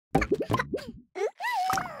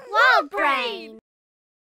Slug brain!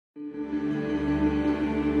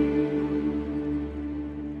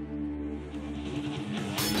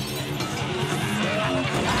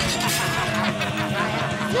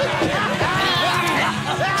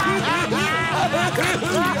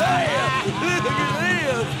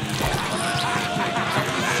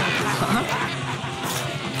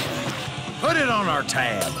 Put it on our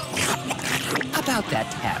tab. About that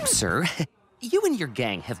tab, sir. You and your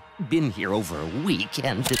gang have been here over a week,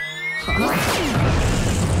 and...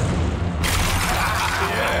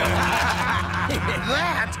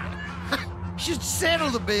 That should settle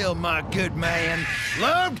the bill, my good man.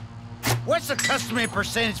 Loved, what's the customary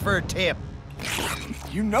percentage for a tip?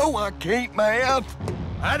 You know I can't, man.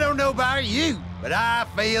 I don't know about you, but I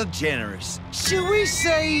feel generous. Should we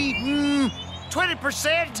say,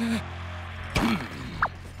 20%?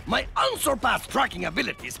 My unsurpassed tracking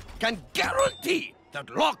abilities can guarantee that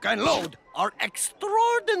lock and load are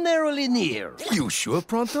extraordinarily near. You sure,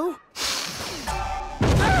 Pronto?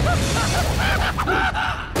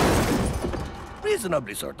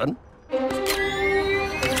 Reasonably certain.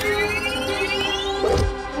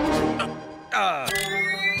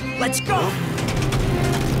 Let's go!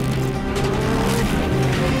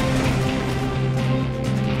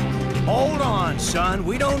 Hold on, son.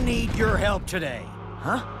 We don't need your help today.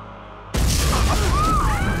 Huh?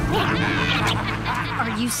 Are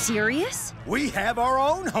you serious? We have our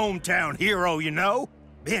own hometown hero, you know.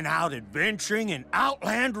 Been out adventuring in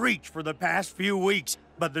Outland Reach for the past few weeks.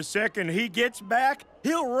 But the second he gets back,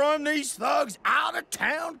 he'll run these thugs out of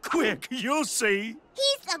town quick. You'll see.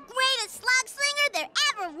 He's the greatest slugslinger there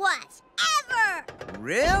ever was. Ever!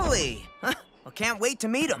 Really? Huh. Well, can't wait to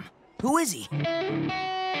meet him. Who is he?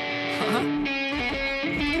 Huh?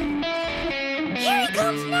 Here he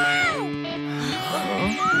comes now!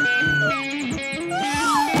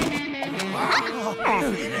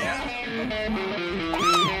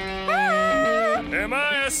 Am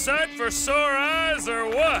I a sight for sore eyes or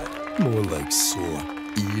what? More like sore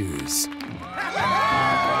ears.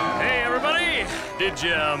 Hey, everybody! Did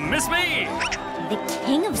you miss me? The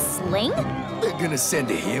king of sling? They're gonna send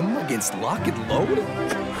him against lock and load?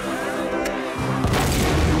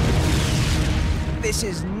 This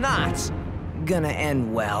is not gonna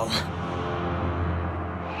end well.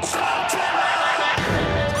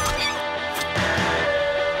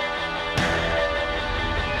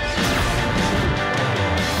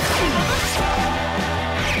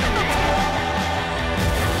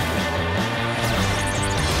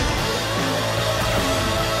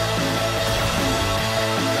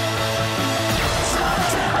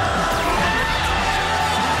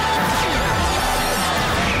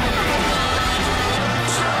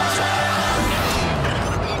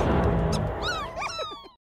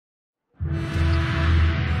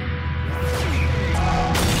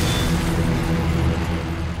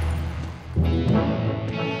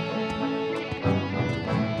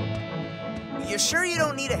 You sure you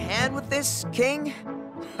don't need a hand with this, King?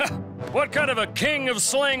 What kind of a king of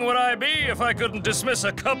sling would I be if I couldn't dismiss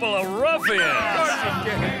a couple of ruffians?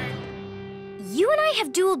 You and I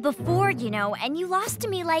have dueled before, you know, and you lost to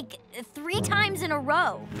me like 3 times in a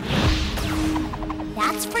row.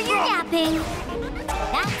 That's for your yapping.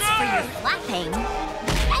 That's for your flapping.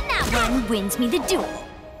 And that one wins me the duel.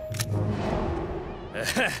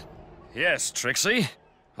 Yes, Trixie.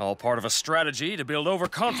 All part of a strategy to build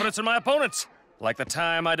overconfidence in my opponents. Like the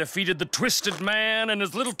time I defeated the Twisted Man and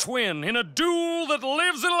his little twin in a duel that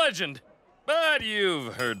lives in legend. But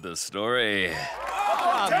you've heard the story.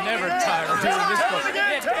 I'm never tired of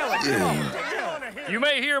doing this. You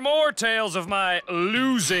may hear more tales of my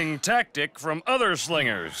losing tactic from other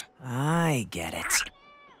slingers. I get it.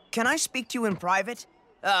 Can I speak to you in private?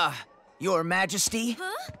 Your Majesty?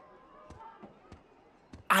 Huh?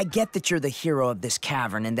 I get that you're the hero of this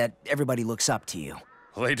cavern and that everybody looks up to you.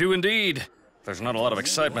 Well, they do indeed. There's not a lot of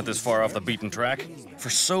excitement this far off the beaten track.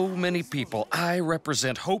 For so many people, I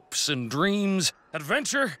represent hopes and dreams,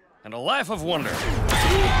 adventure, and a life of wonder.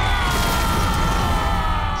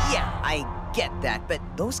 Yeah, I get that, but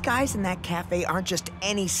those guys in that cafe aren't just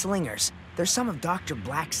any slingers. They're some of Dr.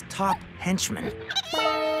 Black's top henchmen.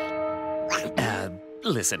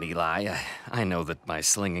 Listen, Eli, I know that my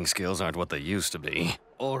slinging skills aren't what they used to be.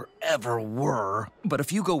 Or ever were. But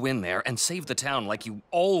if you go in there and save the town like you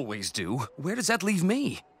always do, where does that leave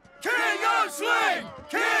me? King of Sling!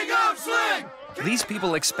 King of Sling! These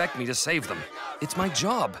people expect me to save them. It's my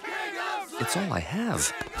job. It's all I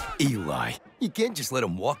have. Eli, you can't just let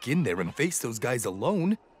him walk in there and face those guys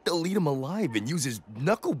alone. They'll eat him alive and use his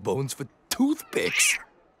knuckle bones for toothpicks.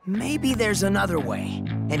 maybe there's another way.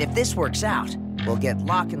 And if this works out, we'll get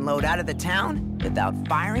lock and load out of the town without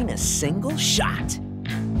firing a single shot.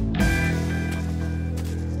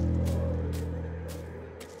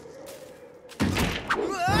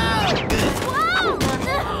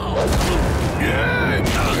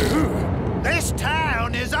 This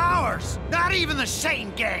town is ours. Not even the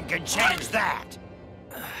Shane gang can change that.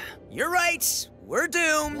 You're right. We're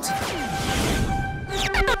doomed.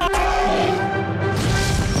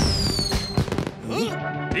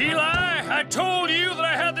 Eli, I told you that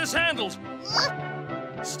I had this handled.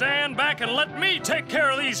 Stand back and let me take care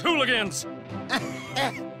of these hooligans.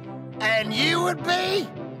 And you would be?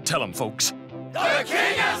 Tell them, folks. The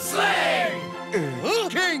King of Sling!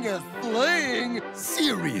 King of Sling?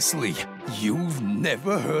 Seriously, you've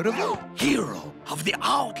never heard of him? Hero of the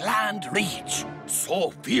Outland Reach.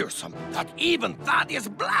 So fearsome that even Thaddeus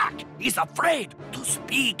Blakk is afraid to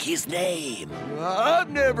speak his name. I've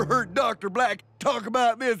never heard Dr. Blakk talk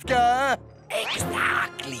about this guy.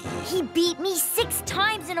 Exactly. He beat me 6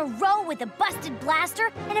 times in a row with a busted blaster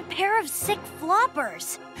and a pair of sick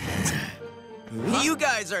floppers. You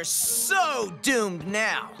guys are so doomed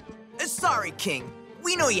now. Sorry, King.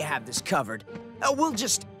 We know you have this covered. We'll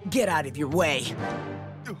just get out of your way.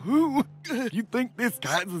 You think this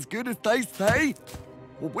guy's as good as they say?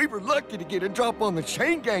 Well, we were lucky to get a drop on the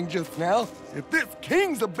Shane gang just now. If this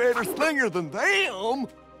King's a better slinger than them...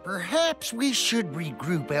 Perhaps we should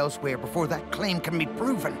regroup elsewhere before that claim can be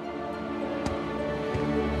proven.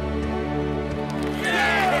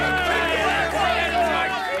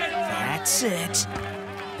 That's it.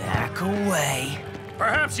 Back away.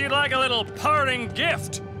 Perhaps you'd like a little parting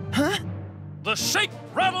gift. Huh? The shake,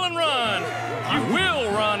 rattle, and run. You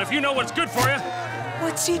will run if you know what's good for you.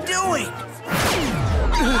 What's he doing?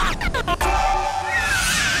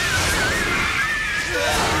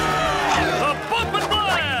 The bump and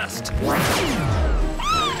blast.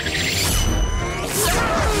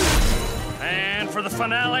 And for the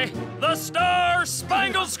finale, the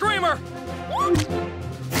Star-Spangled Screamer.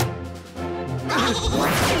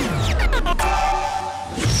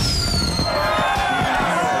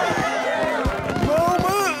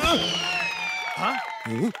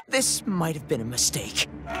 This might have been a mistake.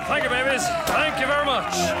 Thank you, babies. Thank you very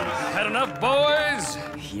much. Had enough, boys?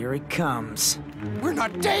 Here it comes. We're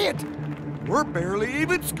not dead. We're barely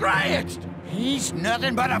even scratched. He's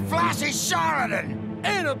nothing but a flashy charlatan.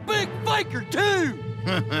 And a big faker, too.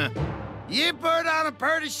 You put on a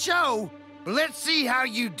pretty show, but let's see how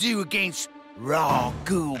you do against raw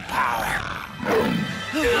ghoul power.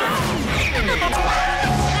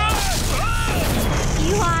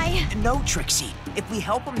 Eli! No, Trixie. If we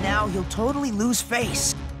help him now, he'll totally lose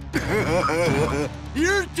face.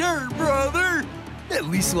 Your turn, brother. At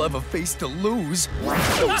least he'll have a face to lose.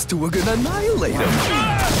 Those two are gonna annihilate him.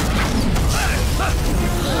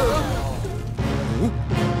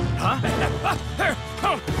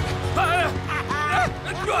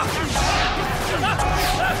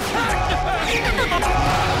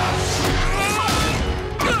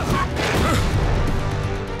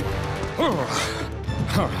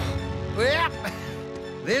 Well,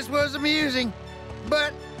 this was amusing,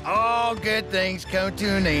 but all good things come to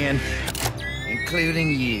an end,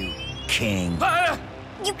 including you, King.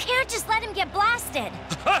 You can't just let him get blasted.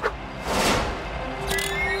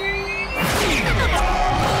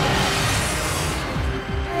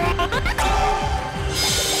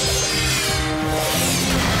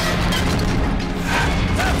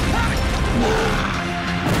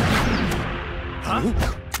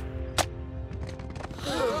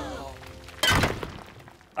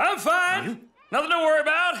 I'm fine. Nothing to worry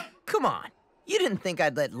about. Come on. You didn't think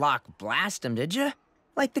I'd let Locke blast him, did you?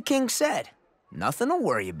 Like the King said. Nothing to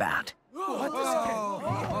worry about.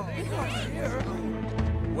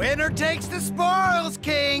 Winner takes the spoils,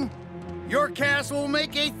 King. Your castle will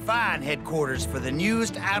make a fine headquarters for the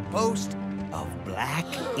newest outpost of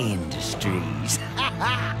Blakk Industries.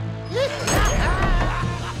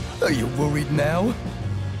 Are you worried now?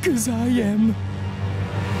 'Cause I am.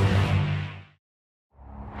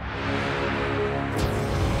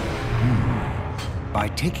 By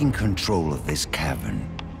taking control of this cavern,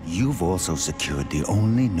 you've also secured the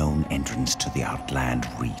only known entrance to the Outland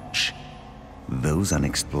Reach. Those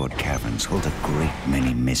unexplored caverns hold a great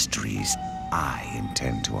many mysteries I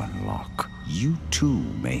intend to unlock. You too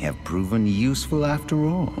may have proven useful after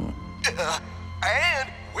all. And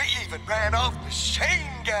we even ran off the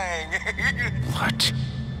Shane gang. What?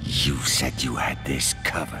 You said you had this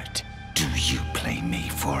covered. Do you play me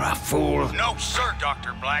for a fool? No, sir,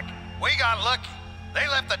 Dr. Blakk. We got lucky. They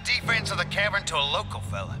left the defense of the cavern to a local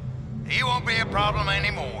fella. He won't be a problem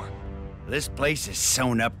anymore. This place is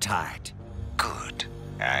sewn up tight. Good.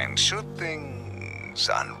 And should things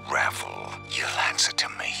unravel, you'll answer to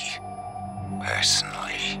me.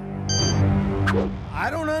 Personally. I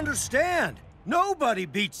don't understand. Nobody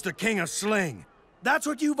beats the King of Sling. That's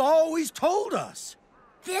what you've always told us.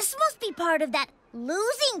 This must be part of that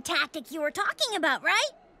losing tactic you were talking about,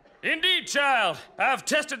 right? Indeed, child. I've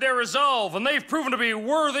tested their resolve, and they've proven to be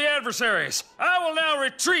worthy adversaries. I will now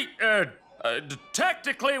retreat,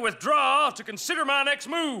 tactically withdraw to consider my next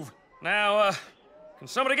move. Now, can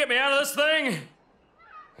somebody get me out of this thing?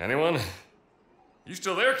 Anyone? You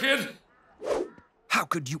still there, kid? How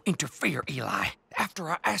could you interfere, Eli, after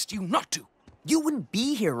I asked you not to? You wouldn't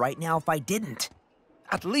be here right now if I didn't.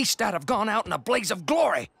 At least I'd have gone out in a blaze of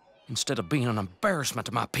glory, instead of being an embarrassment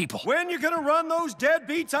to my people. When you gonna run those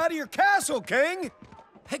deadbeats out of your castle, King?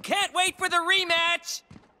 I can't wait for the rematch!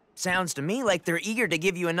 Sounds to me like they're eager to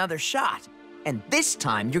give you another shot. And this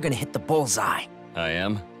time, you're gonna hit the bullseye. I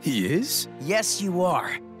am? He is? Yes, you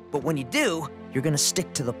are. But when you do, you're gonna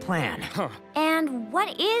stick to the plan. And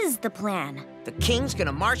what is the plan? The king's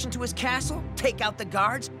gonna march into his castle, take out the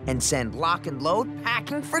guards, and send Lock and Load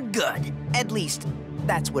packing for good. At least,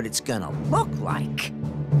 that's what it's gonna look like.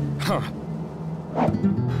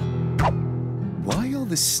 Why all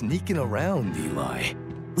this sneaking around, Eli?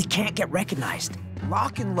 We can't get recognized.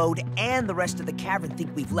 Lock and Load and the rest of the cavern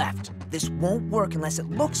think we've left. This won't work unless it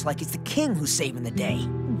looks like it's the king who's saving the day.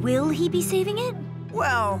 Will he be saving it?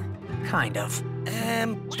 Well, kind of.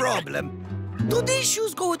 Problem. Do these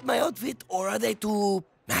shoes go with my outfit, or are they too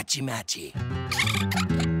matchy-matchy?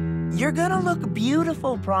 You're gonna look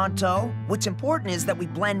beautiful, Pronto. What's important is that we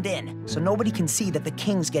blend in, so nobody can see that the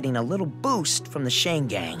king's getting a little boost from the Shane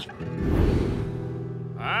gang.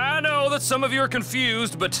 I know that some of you are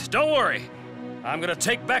confused, but don't worry. I'm gonna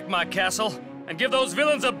take back my castle and give those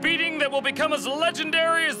villains a beating that will become as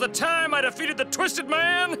legendary as the time I defeated the Twisted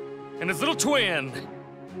Man and his little twin.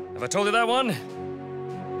 Have I told you that one?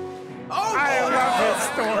 I love his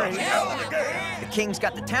story. The king's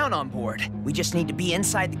got the town on board. We just need to be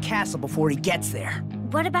inside the castle before he gets there.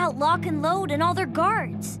 What about Lock and Load and all their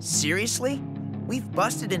guards? Seriously? We've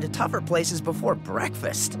busted into tougher places before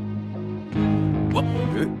breakfast.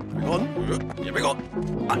 Here we go.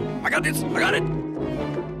 I got this. I got it.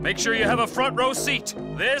 Make sure you have a front row seat.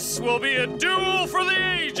 This will be a duel for the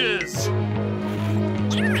ages.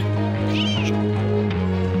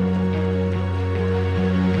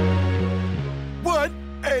 What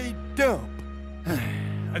a dump!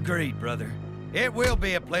 Agreed, brother. It will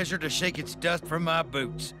be a pleasure to shake its dust from my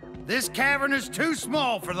boots. This cavern is too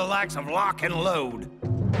small for the likes of Lock and Load.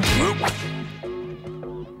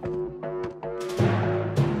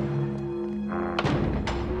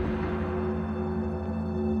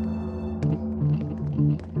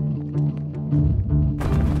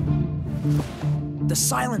 The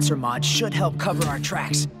silencer mod should help cover our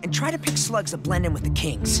tracks, and try to pick slugs that blend in with the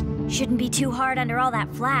kings. Shouldn't be too hard under all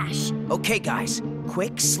that flash. Okay, guys.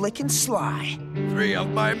 Quick, slick, and sly. 3 of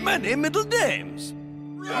my many middle names.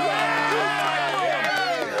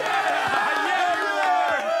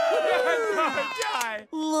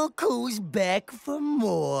 Look who's back for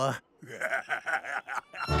more.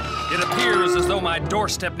 It appears as though my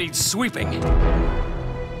doorstep needs sweeping.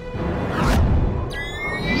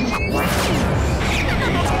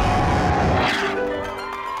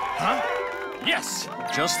 Huh? Yes,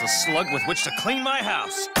 just the slug with which to clean my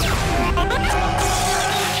house.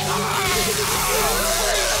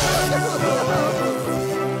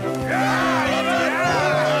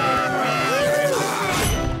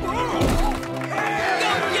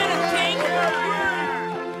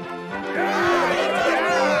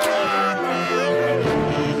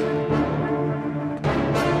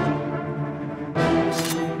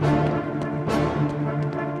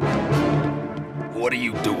 What are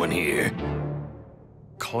you doing here?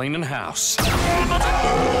 Cleaning house. How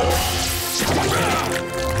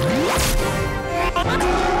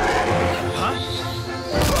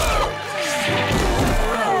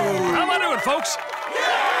am I doing, folks?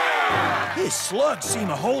 His slugs seem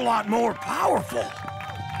a whole lot more powerful.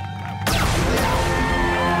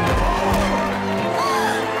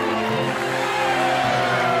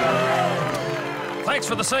 Thanks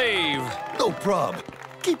for the save. No prob.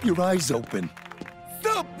 Keep your eyes open.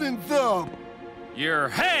 Something's up! Your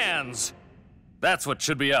hands! That's what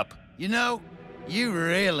should be up. You know, you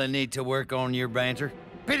really need to work on your banter.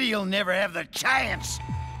 Pity you'll never have the chance.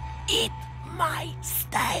 It might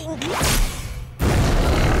stink.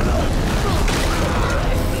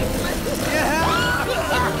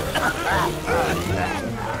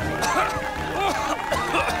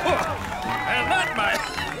 And that,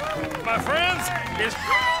 my friends, is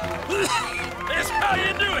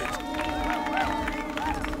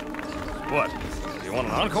What? You want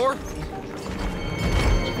an encore?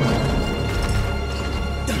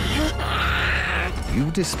 You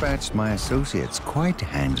dispatched my associates quite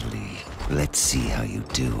handily. Let's see how you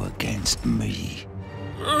do against me.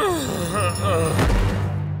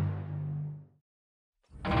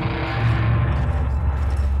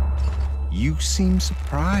 You seem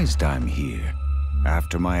surprised I'm here.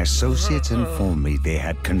 After my associates informed me they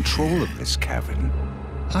had control of this cavern,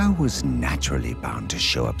 I was naturally bound to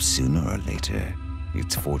show up sooner or later.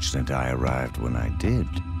 It's fortunate I arrived when I did.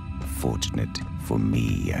 Fortunate for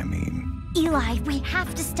me, I mean. Eli, we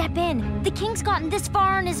have to step in. The king's gotten this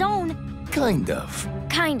far on his own. Kind of.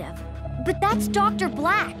 Kind of. But that's Dr.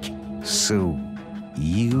 Blakk. So,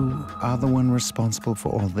 you are the one responsible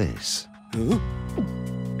for all this?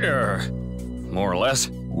 More or less.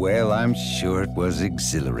 Well, I'm sure it was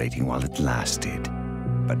exhilarating while it lasted.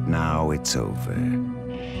 But now it's over.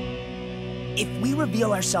 If we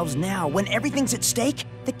reveal ourselves now, when everything's at stake,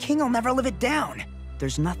 the king will never live it down.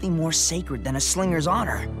 There's nothing more sacred than a slinger's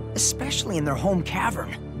honor, especially in their home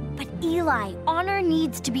cavern. But Eli, honor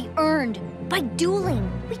needs to be earned by dueling.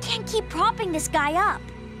 We can't keep propping this guy up.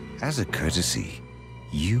 As a courtesy,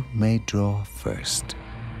 you may draw first.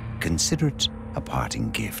 Consider it a parting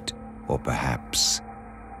gift, or perhaps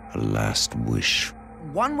a last wish.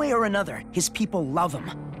 One way or another, his people love him.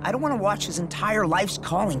 I don't want to watch his entire life's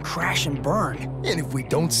calling crash and burn. And if we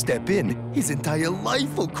don't step in, his entire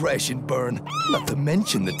life will crash and burn. Not to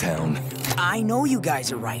mention the town. I know you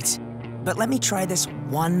guys are right, but let me try this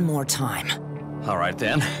one more time. All right,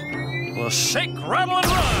 then. We'll shake, rattle, and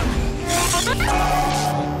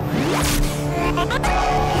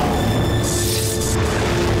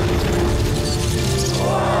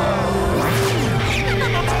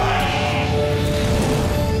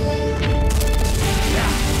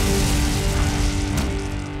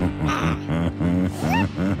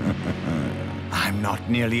I'm not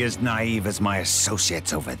nearly as naive as my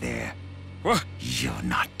associates over there. What? You're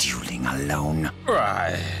not dueling alone.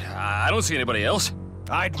 I don't see anybody else.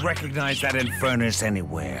 I'd recognize that infernus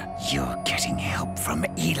anywhere. You're getting help from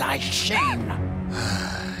Eli Shane.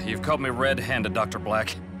 You've caught me red-handed, Dr.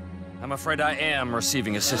 Blakk. I'm afraid I am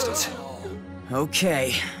receiving assistance.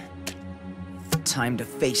 Okay. Time to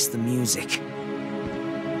face the music.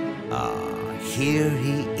 Here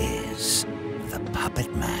he is, the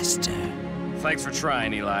puppet master. Thanks for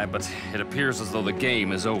trying, Eli, but it appears as though the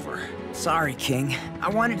game is over. Sorry, King. I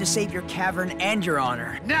wanted to save your cavern and your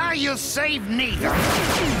honor. Now you'll save neither.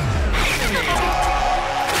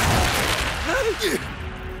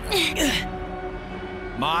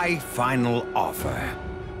 My final offer.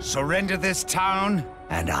 Surrender this town,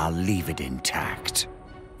 and I'll leave it intact.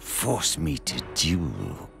 Force me to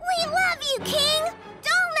duel. We love you, King!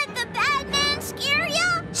 Don't let the bad man scare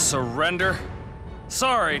ya! Surrender?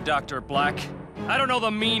 Sorry, Dr. Blakk. I don't know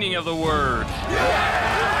the meaning of the word.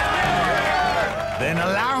 Then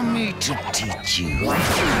allow me to teach you.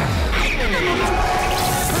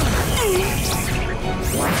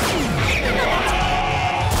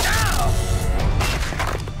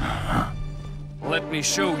 Let me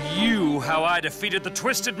show you how I defeated the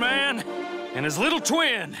Twisted Man and his little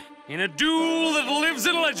twin in a duel that lives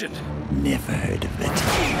in legend. Never heard of it.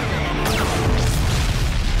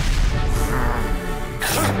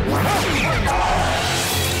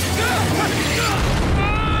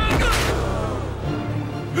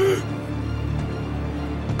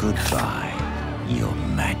 Goodbye, Your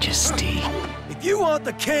Majesty. If you want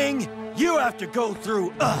the king, you have to go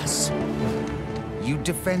through us. You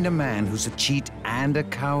defend a man who's a cheat and a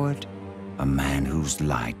coward? A man who's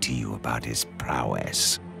lied to you about his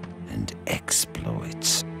prowess and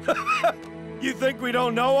exploits. You think we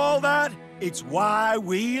don't know all that? It's why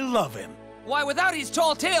we love him. Why, without his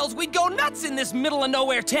tall tales, we'd go nuts in this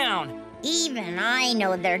middle-of-nowhere town. Even I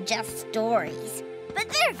know they're just stories. But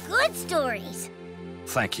they're good stories.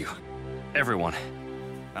 Thank you, everyone.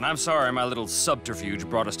 And I'm sorry my little subterfuge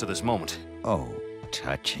brought us to this moment. Oh,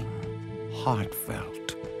 touching,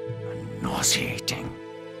 heartfelt, and nauseating.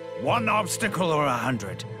 One obstacle or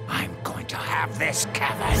 100. I'm going to have this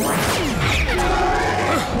cavern.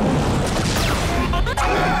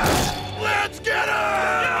 Let's get him!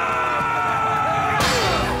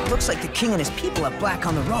 Looks like the king and his people have Blakk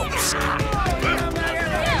on the ropes.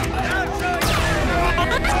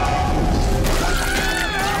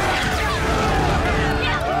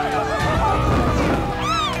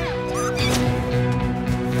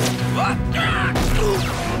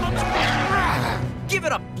 Give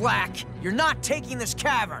it up, Blakk. You're not taking this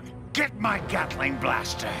cavern. Get my Gatling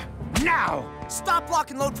blaster, now! Stop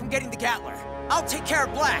Lock and Load from getting the Gatler. I'll take care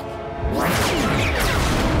of Blakk.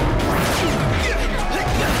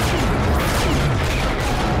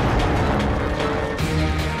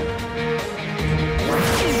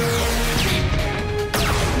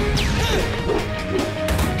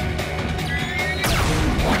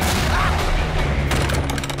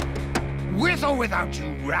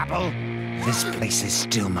 duel. This place is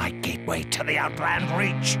still my gateway to the Outland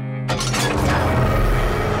Reach.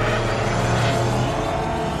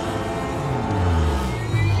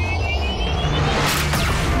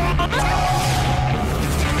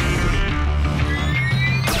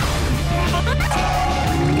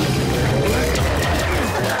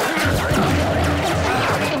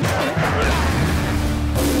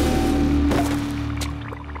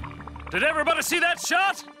 Did everybody see that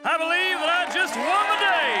shot? I believe that I just won the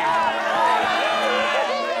day!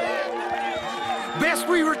 Best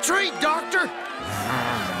we retreat, Doctor!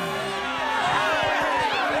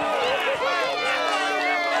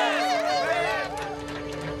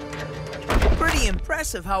 Pretty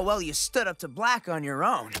impressive how well you stood up to Blakk on your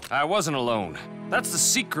own. I wasn't alone. That's the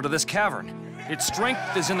secret of this cavern. Its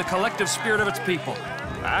strength is in the collective spirit of its people.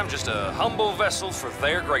 I'm just a humble vessel for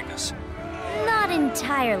their greatness. Not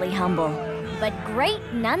entirely humble, but great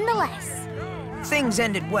nonetheless. Things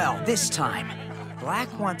ended well this time.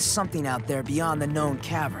 Blakk wants something out there beyond the known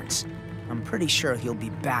caverns. I'm pretty sure he'll be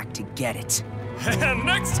back to get it. And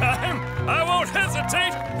next time, I won't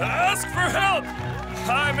hesitate to ask for help.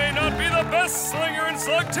 I may not be the best slinger in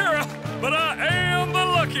Slugterra, but I am the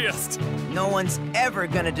luckiest. No one's ever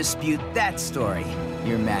gonna dispute that story,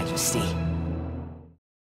 Your Majesty.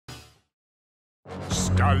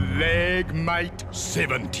 Stalagmite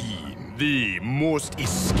 17, the most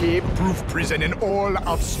escape-proof prison in all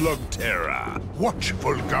of Slugterra.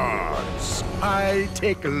 Watchful guards,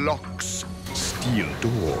 high-tech locks, steel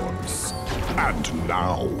doors. And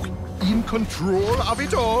now, in control of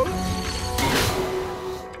it all,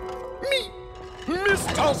 me,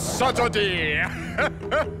 Mr. Saturday.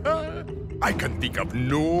 I can think of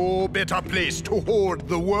no better place to hold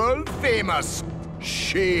the world-famous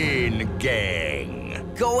Shane gang.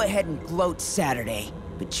 Go ahead and gloat, Saturday,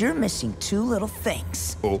 but you're missing two little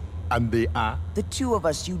things. Oh, and they are? The two of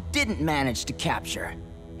us you didn't manage to capture.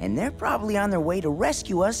 And they're probably on their way to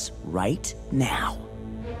rescue us right now.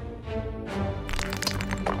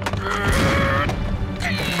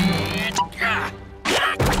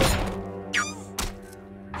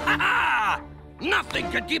 Ha-ha!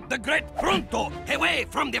 Nothing can keep the great Pronto away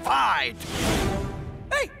from the fight!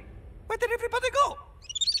 Hey! Where did everybody go?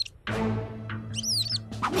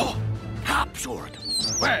 Oh, captured!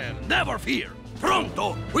 Well, never fear.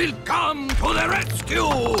 Pronto will come to the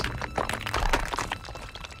rescue!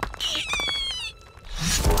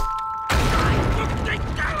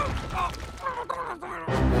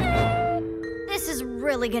 This is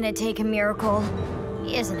really gonna take a miracle,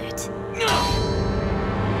 isn't it?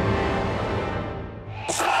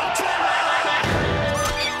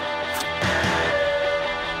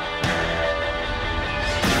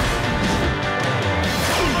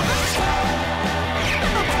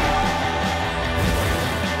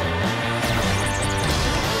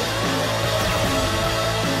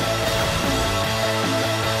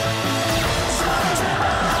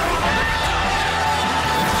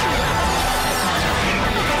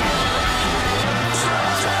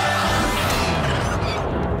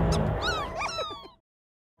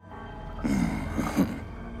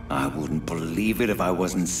 I wouldn't believe it if I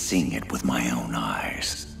wasn't seeing it with my own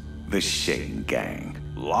eyes. The Shane gang,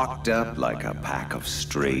 locked up like a pack of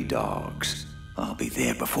stray dogs. I'll be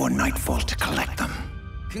there before nightfall to collect them.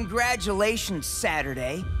 Congratulations,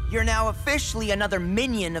 Saturday. You're now officially another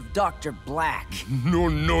minion of Dr. Blakk. No,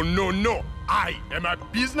 no, no, no. I am a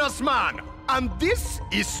businessman, and this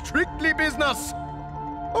is strictly business.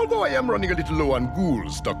 Although I am running a little low on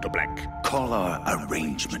ghouls, Dr. Blakk. Call our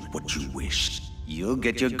arrangement what you wish. You'll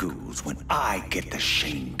get your ghouls when I get the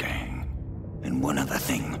Shane gang. And one other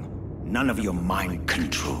thing, none of your mind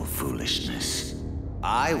control foolishness.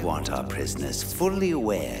 I want our prisoners fully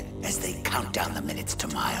aware as they count down the minutes to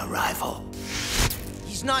my arrival.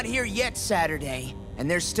 He's not here yet, Saturday,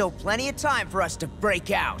 and there's still plenty of time for us to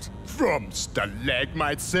break out. From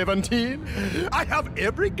Stalagmite 17, I have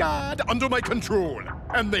every guard under my control,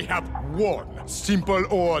 and they have one simple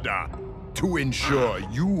order: to ensure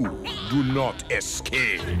you do not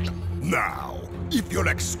escape. Now, if you'll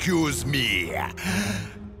excuse me,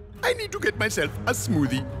 I need to get myself a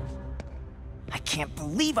smoothie. I can't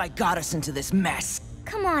believe I got us into this mess.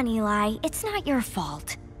 Come on, Eli. It's not your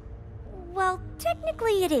fault. Well,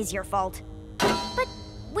 technically it is your fault. But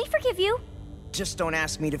we forgive you. Just don't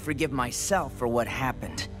ask me to forgive myself for what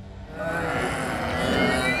happened.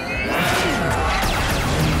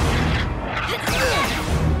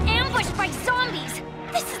 Ambushed by zombies!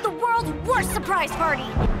 This is the world's worst surprise party!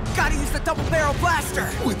 Gotta use the double-barrel blaster!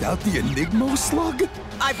 Without the Enigmo slug?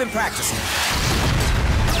 I've been practicing.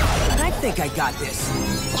 But I think I got this.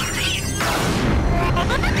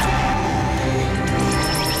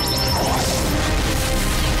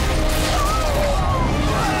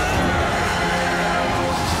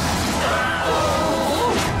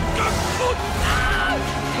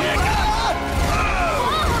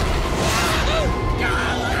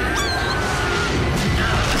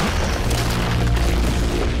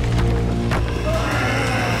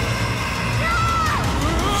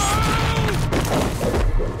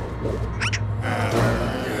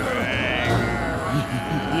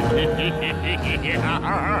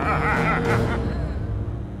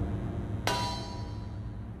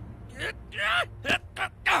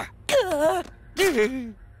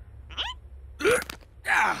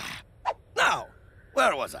 Now,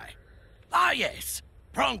 where was I? Ah, yes.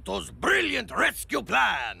 Pronto's brilliant rescue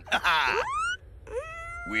plan.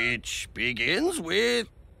 Which begins with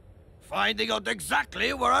finding out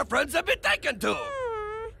exactly where our friends have been taken to.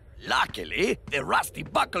 Luckily, the Rusty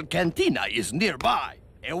Buckle Cantina is nearby.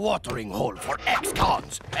 A watering hole for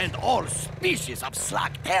ex-cons and all species of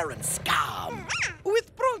Slugterran scum.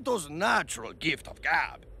 With Pronto's natural gift of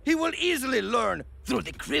gab, he will easily learn through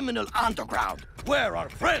the criminal underground where our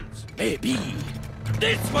friends may be.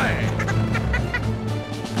 This way!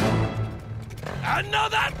 And now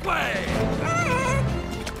that way!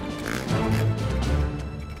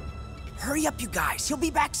 Hurry up, you guys. He'll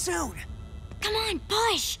be back soon. Come on,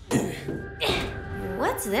 push!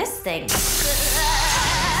 What's this thing?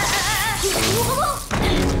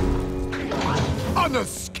 An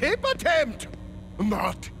escape attempt!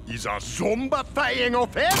 That is a zombifying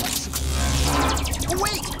offense!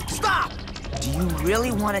 Wait! Stop! Do you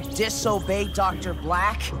really want to disobey Dr.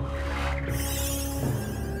 Blakk?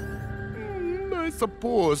 I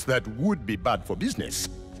suppose that would be bad for business.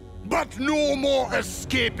 But no more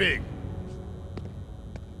escaping!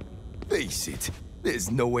 Face it,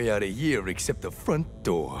 there's no way out of here except the front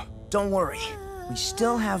door. Don't worry. We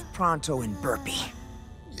still have Pronto and Burpee.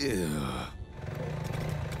 Yeah.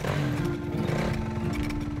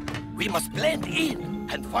 We must blend in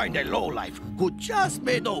and find a lowlife who just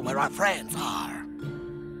may know where our friends are.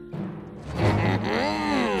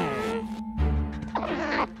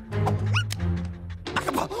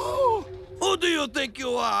 Who do you think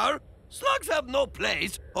you are? Slugs have no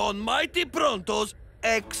place on Mighty Pronto's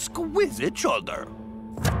exquisite shoulder.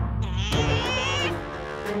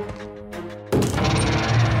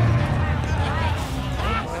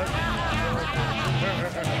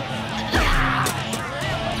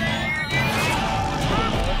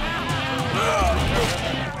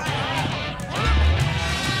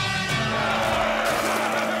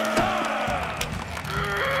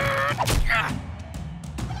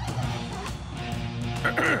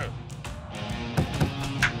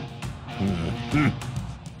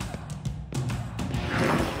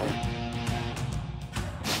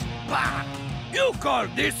 You call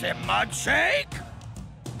this a mud shake?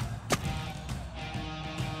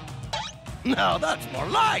 Now that's more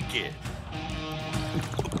like it.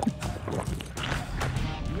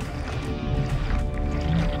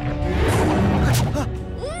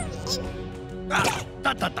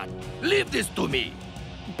 Leave this to me.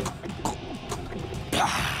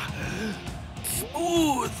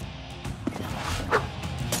 Smooth.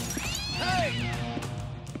 Hey.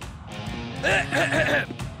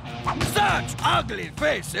 Such ugly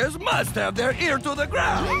faces must have their ear to the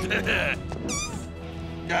ground.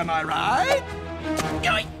 Am I right?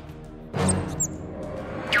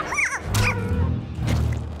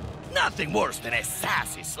 Nothing worse than a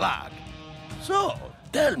sassy slug. So,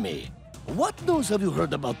 tell me, what news have you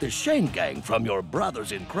heard about the Shane gang from your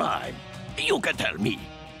brothers in crime? You can tell me.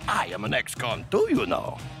 I am an ex-con too, you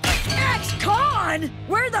know. Ex-con?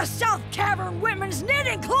 We're the South Cavern Women's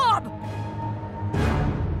Knitting Club!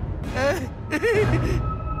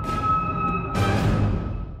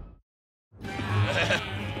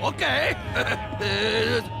 Okay.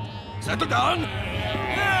 Settle down.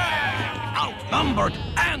 Outnumbered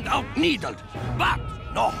and outneedled, but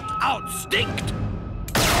not outstinked.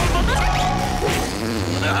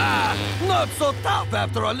 Not so tough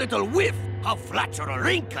after a little whiff of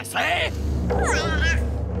Flatularincus, eh?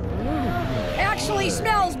 Actually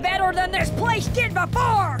smells better than this place did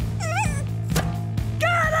before!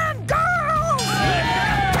 Get him, girls!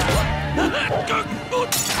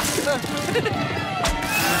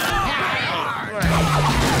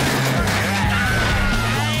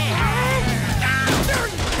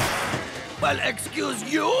 Well, excuse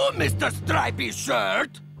you, Mr. Stripy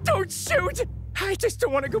Shirt. Don't shoot! I just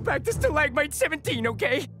don't want to go back to Stalagmite 17,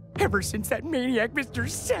 okay? Ever since that maniac Mr.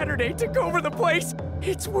 Saturday took over the place,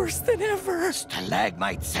 it's worse than ever.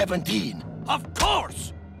 Stalagmite 17? Of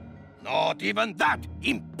course! Not even that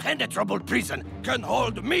impenetrable prison can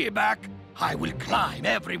hold me back. I will climb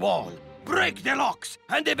every wall, break the locks,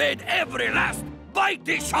 and evade every last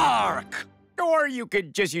bitey shark! Or you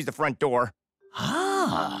could just use the front door.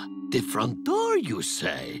 Ah, the front door, you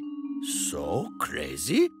say? So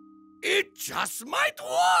crazy, it just might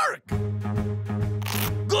work!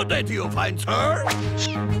 Good day to you, fine sir!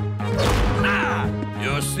 Ah,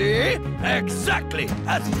 you see? Exactly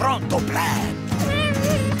as Pronto planned!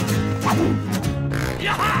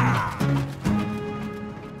 Yaha!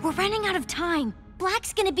 We're running out of time.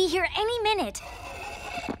 Black's gonna be here any minute.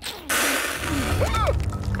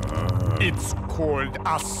 It's called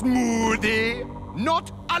a smoothie.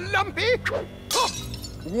 Not a lumpy? Huh.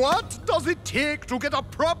 What does it take to get a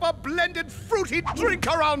proper blended fruity drink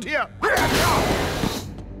around here?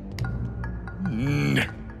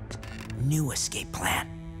 New escape plan.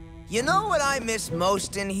 You know what I miss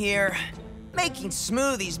most in here? Making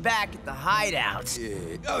smoothies back at the hideout.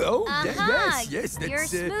 Yes, that's... Your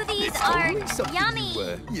smoothies that's are totally something yummy.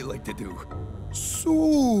 you like to do.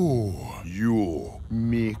 So, you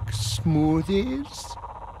make smoothies?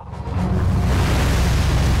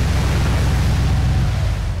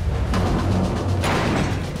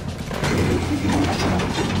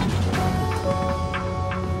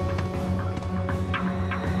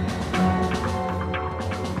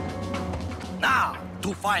 Now,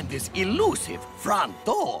 to find this elusive front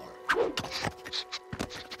door.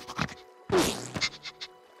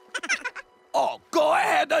 Oh, go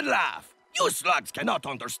ahead and laugh. You slugs cannot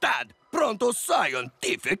understand Pronto's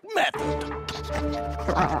scientific method.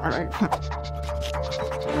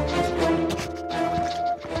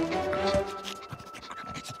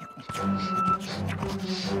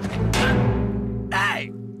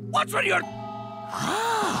 Hey, what's with your...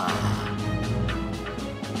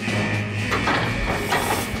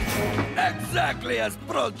 Exactly as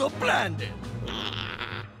Pronto planned it.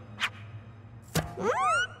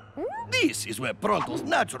 This is where Pronto's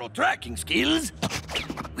natural tracking skills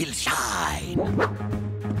will shine.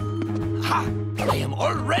 Ha! I am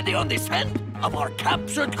already on the scent of our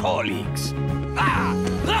captured colleagues. Ah!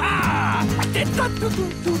 Ah!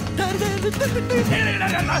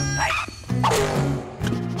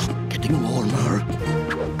 Getting warmer.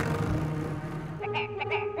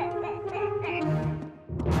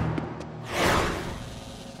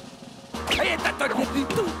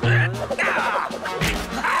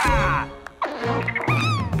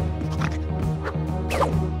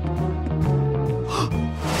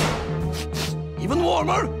 Even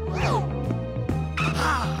warmer?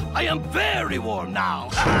 I am very warm now.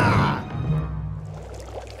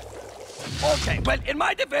 Okay, well, in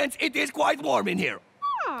my defense, it is quite warm in here.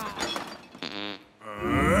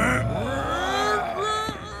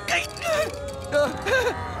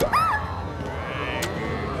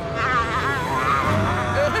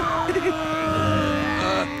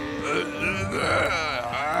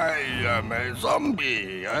 I am a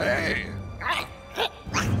zombie, eh?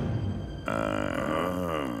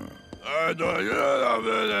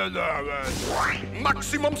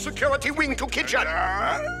 Maximum security wing to kitchen.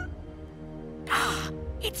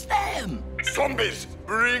 It's them. Zombies,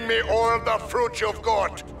 bring me all the fruit you've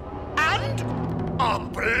got. And a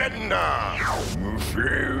blender.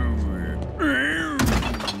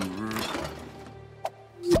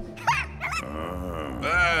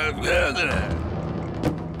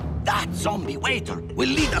 That zombie waiter will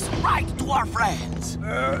lead us right to our friends.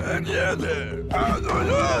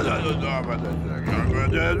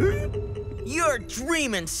 You're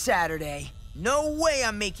dreaming, Saturday. No way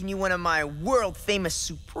I'm making you one of my world-famous,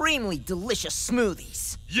 supremely delicious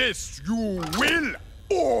smoothies. Yes, you will.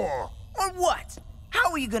 Or what?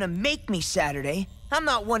 How are you gonna make me, Saturday? I'm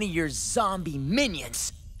not one of your zombie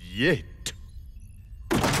minions. Yet.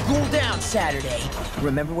 Cool down, Saturday.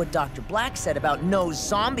 Remember what Dr. Blakk said about no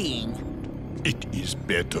zombieing? It is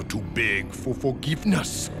better to beg for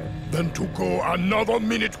forgiveness than to go another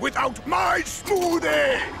minute without my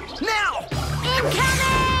smoothie! Now!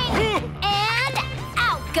 Incoming! And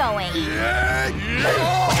outgoing!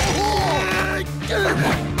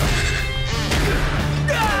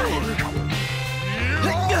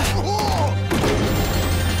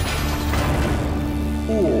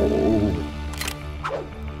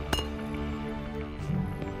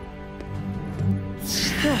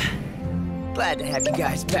 Glad to have you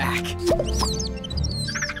guys back.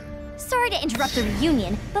 Sorry to interrupt the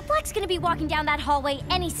reunion, but Black's gonna be walking down that hallway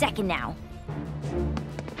any second now.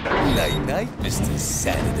 Night-night, Mr.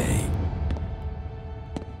 Saturday.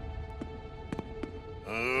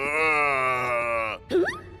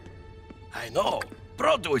 I know.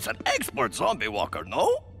 Pronto is an expert zombie walker,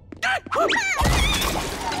 no?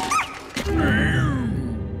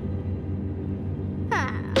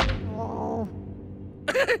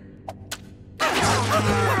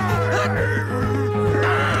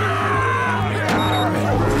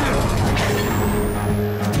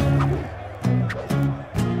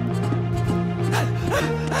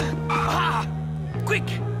 Quick!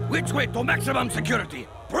 Which way to maximum security?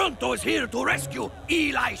 Pronto is here to rescue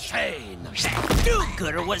Eli Shane.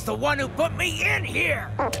 Do-gooder was the one who put me in here!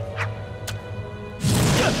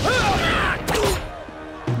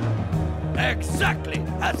 Exactly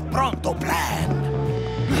as Pronto planned.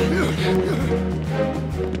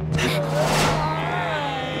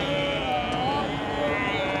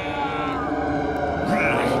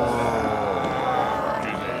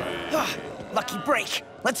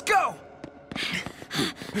 Let's go!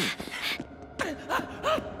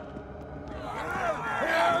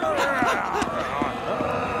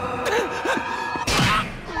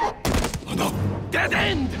 Oh no! Dead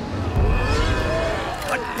end!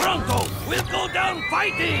 But pronto, we'll go down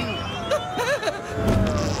fighting!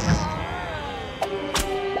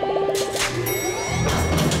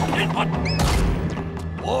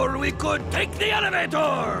 Or we could take the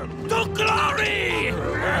elevator! To glory!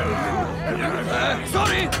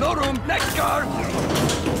 Sorry, no room. Next car!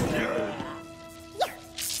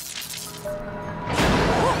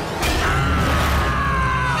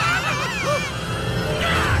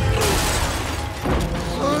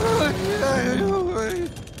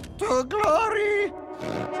 To glory!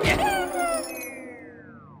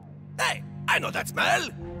 Hey, I know that smell!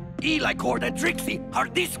 Eli, Cord, and Trixie are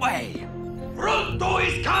this way! Pronto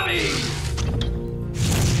is coming!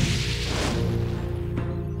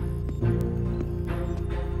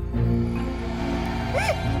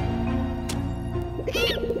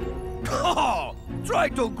 Oh, try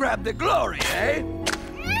to grab the glory, eh?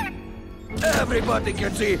 Everybody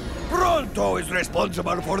can see Pronto is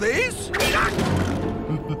responsible for this.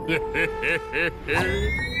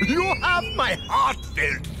 You have my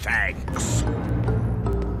heartfelt thanks.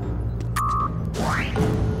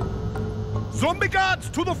 Zombie guards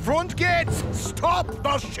to the front gates! Stop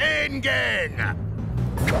the Shane gang!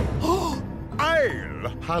 I'll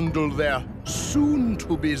handle their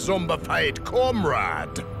soon-to-be zombified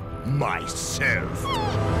comrade myself.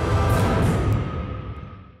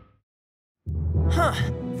 Huh.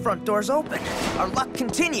 Front door's open. Our luck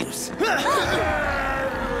continues.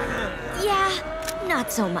 Yeah,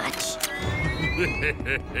 not so much.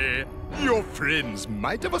 Your friends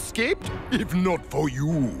might have escaped if not for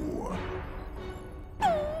you.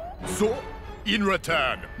 So, in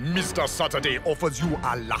return, Mr. Saturday offers you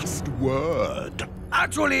a last word.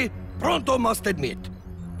 Actually, Pronto must admit,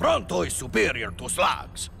 Pronto is superior to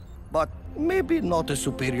slugs. But maybe not as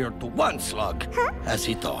superior to one slug as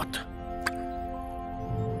he thought.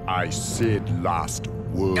 I said last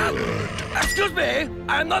word. Excuse me,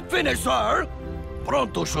 I'm not finished, sir.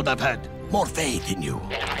 Pronto should have had more faith in you.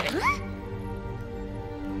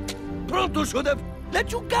 Pronto should have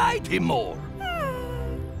let you guide him more.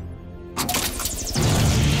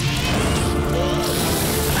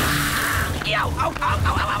 Ow, ow, ow,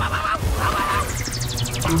 ow, ow, ow, ow, ow, ow.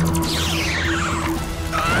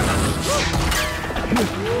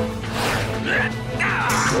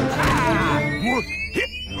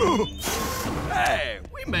 Hey,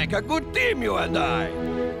 we make a good team, you and I.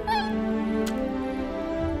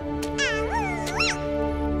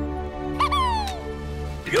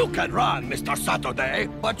 You can run, Mr. Saturday,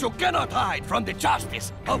 but you cannot hide from the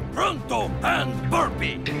justice of Pronto and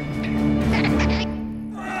Burpee.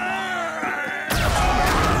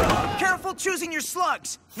 Careful choosing your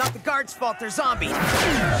slugs. Not the guards' fault they're zombies.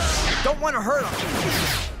 Don't want to hurt them.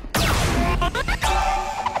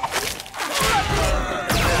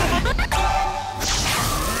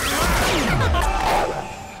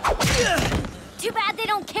 Too bad they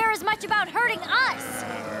don't care as much about hurting us.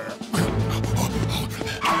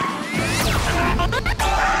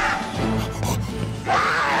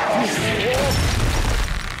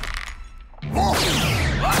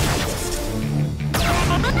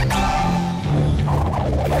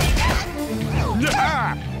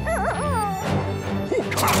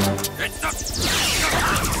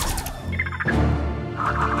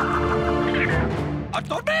 A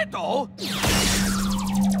tornado?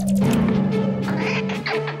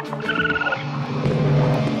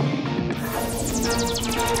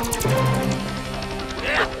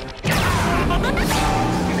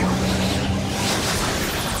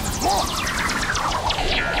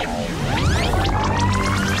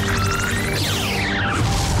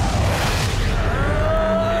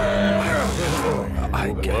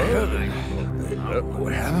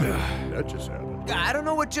 What happened? That just happened. I don't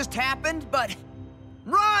know what just happened, but...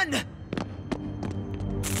 Run!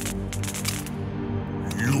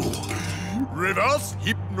 You reverse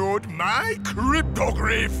hypnode my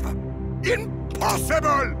cryptograph!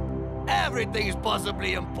 Impossible! Everything is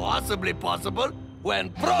possibly impossibly possible when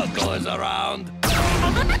Pronto is around.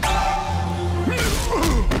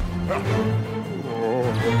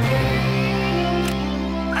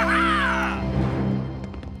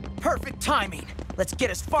 Perfect timing. Let's get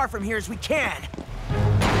as far from here as we can.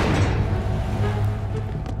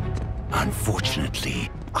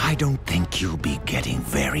 Unfortunately, I don't think you'll be getting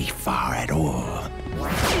very far at all.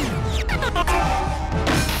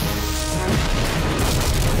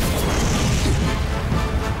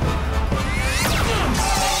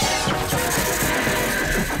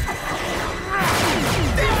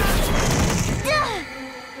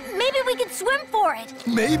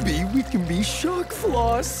 Maybe we can be shark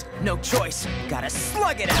floss. No choice. Gotta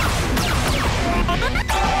slug it out.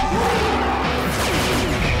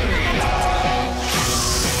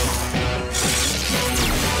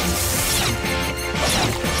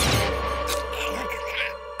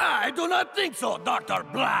 I do not think so, Dr.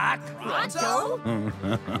 Blakk. Pronto?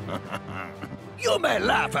 You may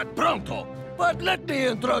laugh at Pronto, but let me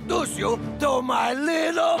introduce you to my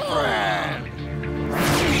little friend.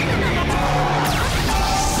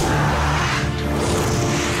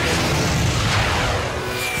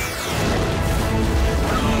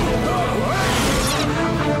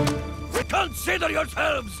 Consider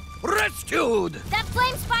yourselves rescued! That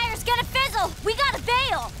flame spire's gonna fizzle! We gotta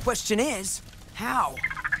bail! Question is, how?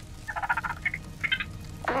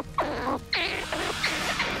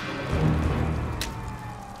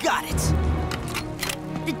 Got it!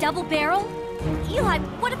 The double barrel? Eli,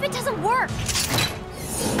 what if it doesn't work?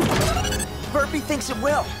 Burpee thinks it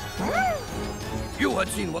will. You had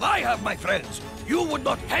seen what I have, my friends. You would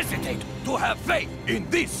not hesitate to have faith in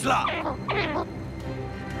this slug.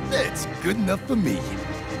 That's good enough for me.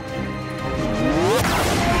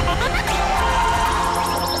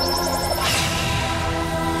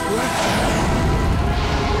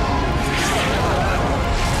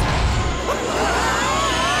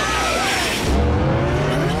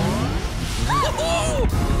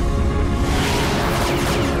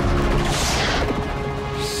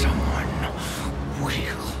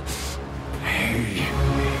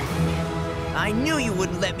 I knew you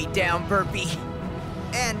wouldn't let me down, Burpee.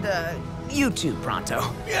 And, you too,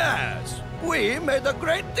 Pronto. Yes, we made a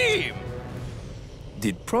great team.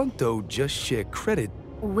 Did Pronto just share credit?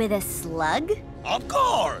 With a slug? Of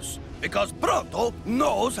course, because Pronto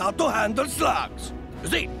knows how to handle slugs.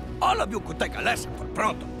 See, all of you could take a lesson from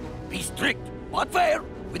Pronto. Be strict, but fair,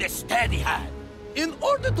 with a steady hand. In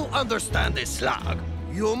order to understand a slug,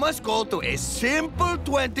 you must go to a simple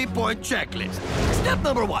 20-point checklist. Step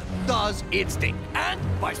number 1, does it stink? And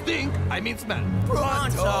by stink, I mean smell.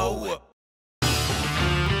 Pronto!